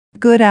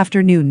Good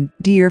afternoon,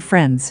 dear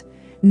friends.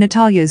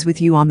 Natalia is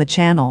with you on the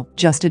channel,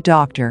 Just a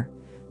Doctor,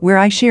 where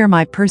I share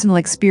my personal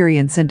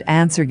experience and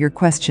answer your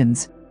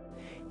questions.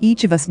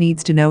 Each of us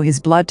needs to know his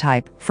blood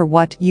type. For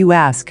what you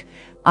ask,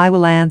 I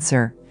will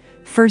answer.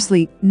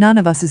 Firstly, none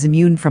of us is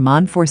immune from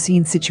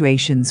unforeseen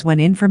situations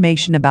when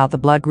information about the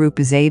blood group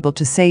is able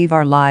to save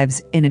our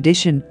lives. In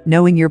addition,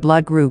 knowing your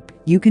blood group,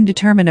 you can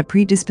determine a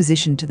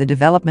predisposition to the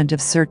development of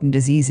certain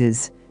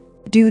diseases.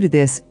 Due to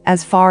this,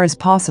 as far as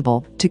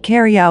possible, to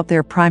carry out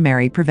their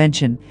primary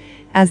prevention.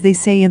 As they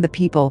say in the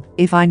People,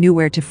 if I knew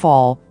where to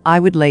fall,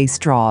 I would lay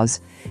straws.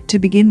 To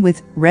begin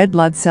with, red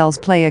blood cells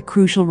play a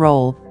crucial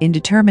role in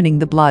determining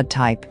the blood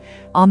type.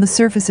 On the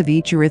surface of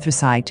each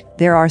erythrocyte,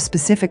 there are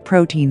specific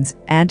proteins,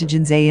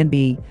 antigens A and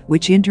B,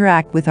 which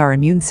interact with our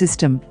immune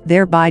system,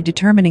 thereby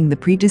determining the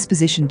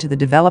predisposition to the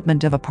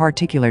development of a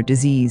particular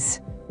disease.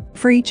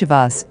 For each of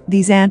us,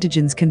 these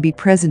antigens can be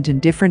present in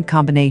different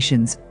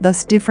combinations,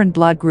 thus different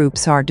blood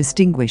groups are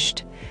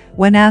distinguished.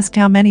 When asked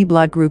how many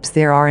blood groups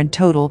there are in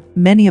total,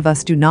 many of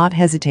us do not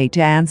hesitate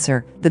to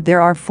answer that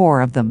there are 4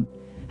 of them.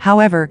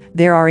 However,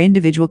 there are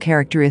individual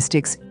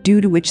characteristics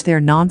due to which their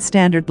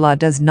non-standard blood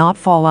does not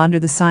fall under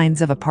the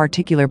signs of a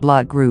particular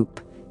blood group.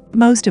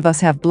 Most of us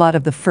have blood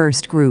of the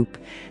first group.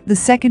 The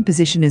second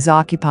position is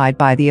occupied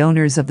by the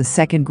owners of the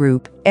second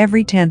group.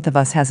 Every 10th of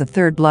us has a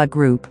third blood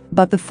group,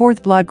 but the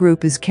fourth blood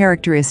group is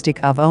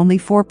characteristic of only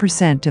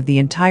 4% of the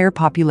entire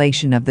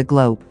population of the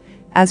globe.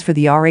 As for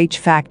the Rh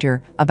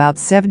factor, about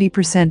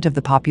 70% of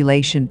the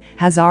population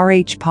has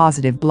Rh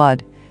positive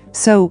blood.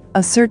 So,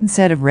 a certain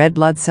set of red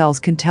blood cells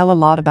can tell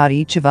a lot about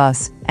each of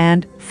us,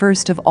 and,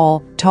 first of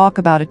all, talk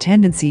about a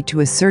tendency to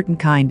a certain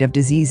kind of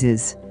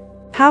diseases.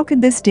 How can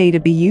this data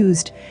be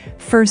used?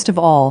 First of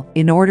all,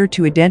 in order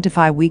to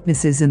identify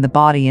weaknesses in the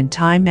body in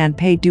time and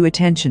pay due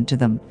attention to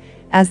them.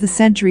 As the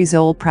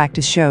centuries-old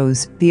practice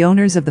shows, the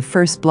owners of the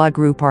first blood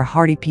group are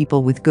hardy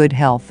people with good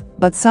health,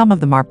 but some of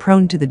them are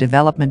prone to the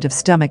development of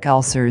stomach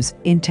ulcers,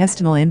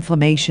 intestinal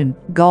inflammation,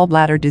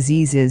 gallbladder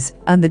diseases,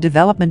 and the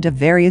development of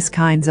various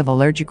kinds of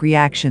allergic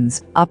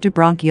reactions, up to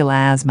bronchial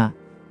asthma.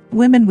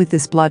 Women with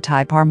this blood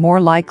type are more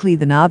likely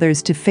than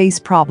others to face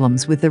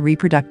problems with the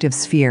reproductive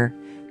sphere.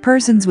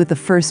 Persons with the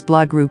first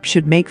blood group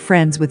should make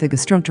friends with a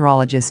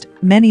gastroenterologist.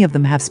 Many of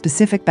them have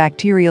specific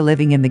bacteria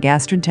living in the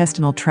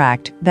gastrointestinal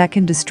tract that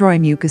can destroy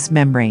mucous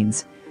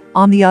membranes.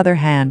 On the other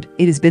hand,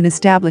 it has been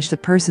established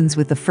that persons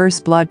with the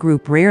first blood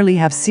group rarely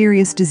have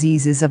serious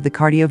diseases of the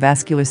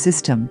cardiovascular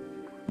system.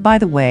 By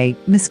the way,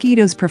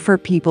 mosquitoes prefer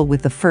people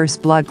with the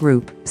first blood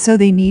group, so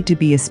they need to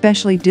be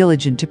especially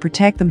diligent to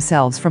protect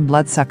themselves from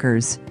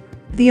bloodsuckers.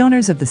 The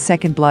owners of the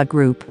second blood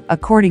group,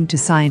 according to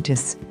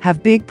scientists,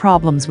 have big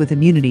problems with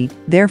immunity,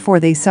 therefore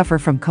they suffer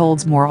from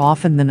colds more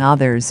often than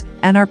others,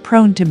 and are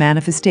prone to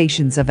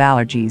manifestations of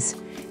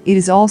allergies. It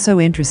is also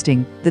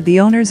interesting that the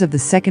owners of the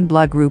second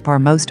blood group are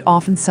most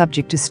often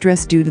subject to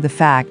stress due to the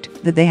fact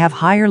that they have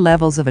higher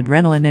levels of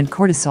adrenaline and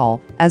cortisol,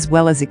 as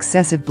well as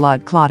excessive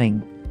blood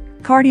clotting.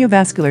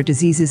 Cardiovascular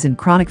diseases and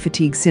chronic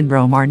fatigue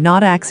syndrome are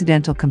not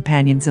accidental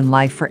companions in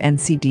life for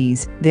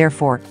NCDs.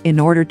 Therefore, in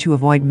order to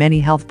avoid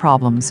many health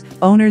problems,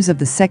 owners of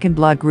the second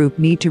blood group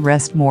need to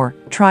rest more,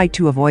 try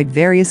to avoid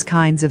various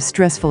kinds of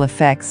stressful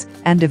effects,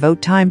 and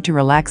devote time to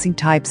relaxing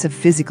types of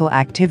physical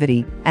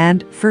activity,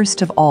 and,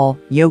 first of all,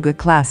 yoga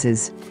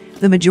classes.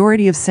 The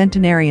majority of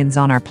centenarians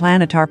on our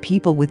planet are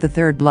people with the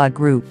third blood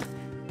group.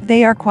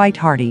 They are quite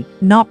hardy,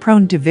 not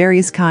prone to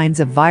various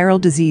kinds of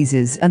viral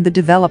diseases and the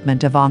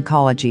development of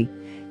oncology,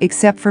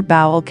 except for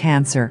bowel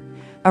cancer.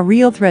 A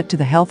real threat to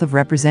the health of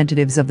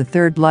representatives of the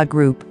third blood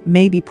group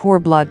may be poor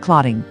blood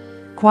clotting.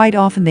 Quite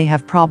often they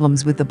have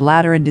problems with the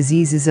bladder and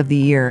diseases of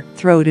the ear,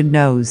 throat and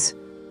nose.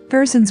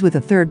 Persons with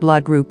a third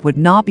blood group would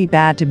not be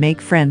bad to make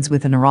friends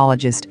with a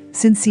neurologist,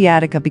 since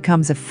sciatica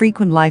becomes a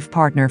frequent life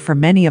partner for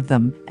many of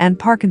them, and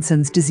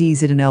Parkinson's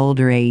disease at an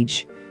older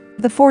age.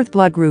 The fourth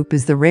blood group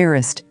is the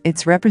rarest.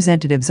 Its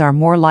representatives are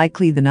more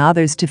likely than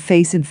others to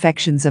face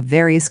infections of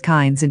various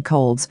kinds and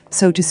colds.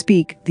 So to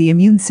speak, the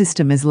immune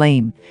system is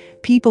lame.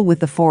 People with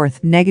the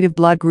fourth negative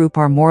blood group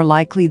are more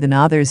likely than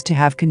others to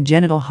have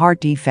congenital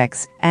heart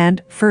defects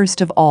and,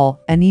 first of all,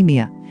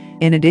 anemia.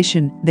 In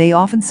addition, they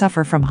often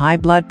suffer from high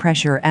blood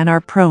pressure and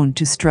are prone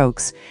to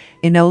strokes.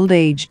 In old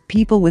age,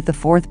 people with the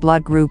fourth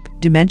blood group,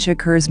 dementia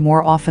occurs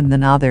more often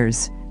than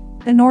others.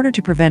 In order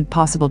to prevent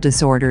possible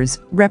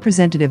disorders,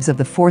 representatives of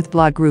the fourth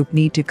blood group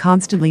need to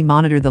constantly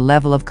monitor the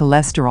level of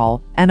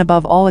cholesterol, and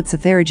above all its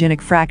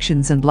atherogenic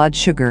fractions and blood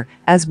sugar,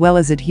 as well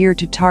as adhere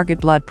to target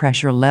blood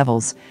pressure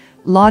levels.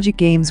 Logic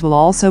games will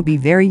also be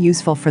very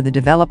useful for the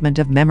development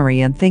of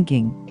memory and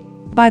thinking.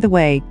 By the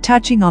way,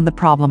 touching on the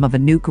problem of a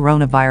new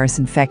coronavirus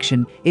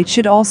infection, it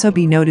should also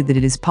be noted that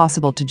it is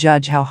possible to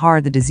judge how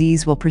hard the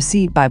disease will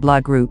proceed by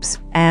blood groups,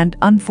 and,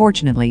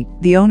 unfortunately,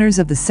 the owners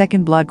of the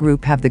second blood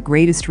group have the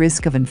greatest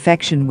risk of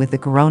infection with the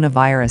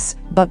coronavirus,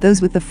 but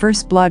those with the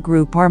first blood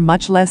group are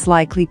much less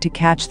likely to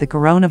catch the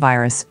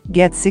coronavirus,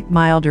 get sick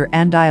milder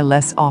and die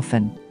less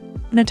often.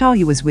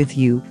 Natalia was with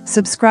you.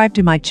 Subscribe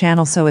to my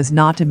channel so as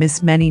not to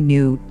miss many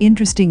new,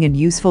 interesting and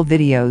useful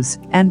videos,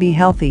 and be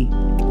healthy.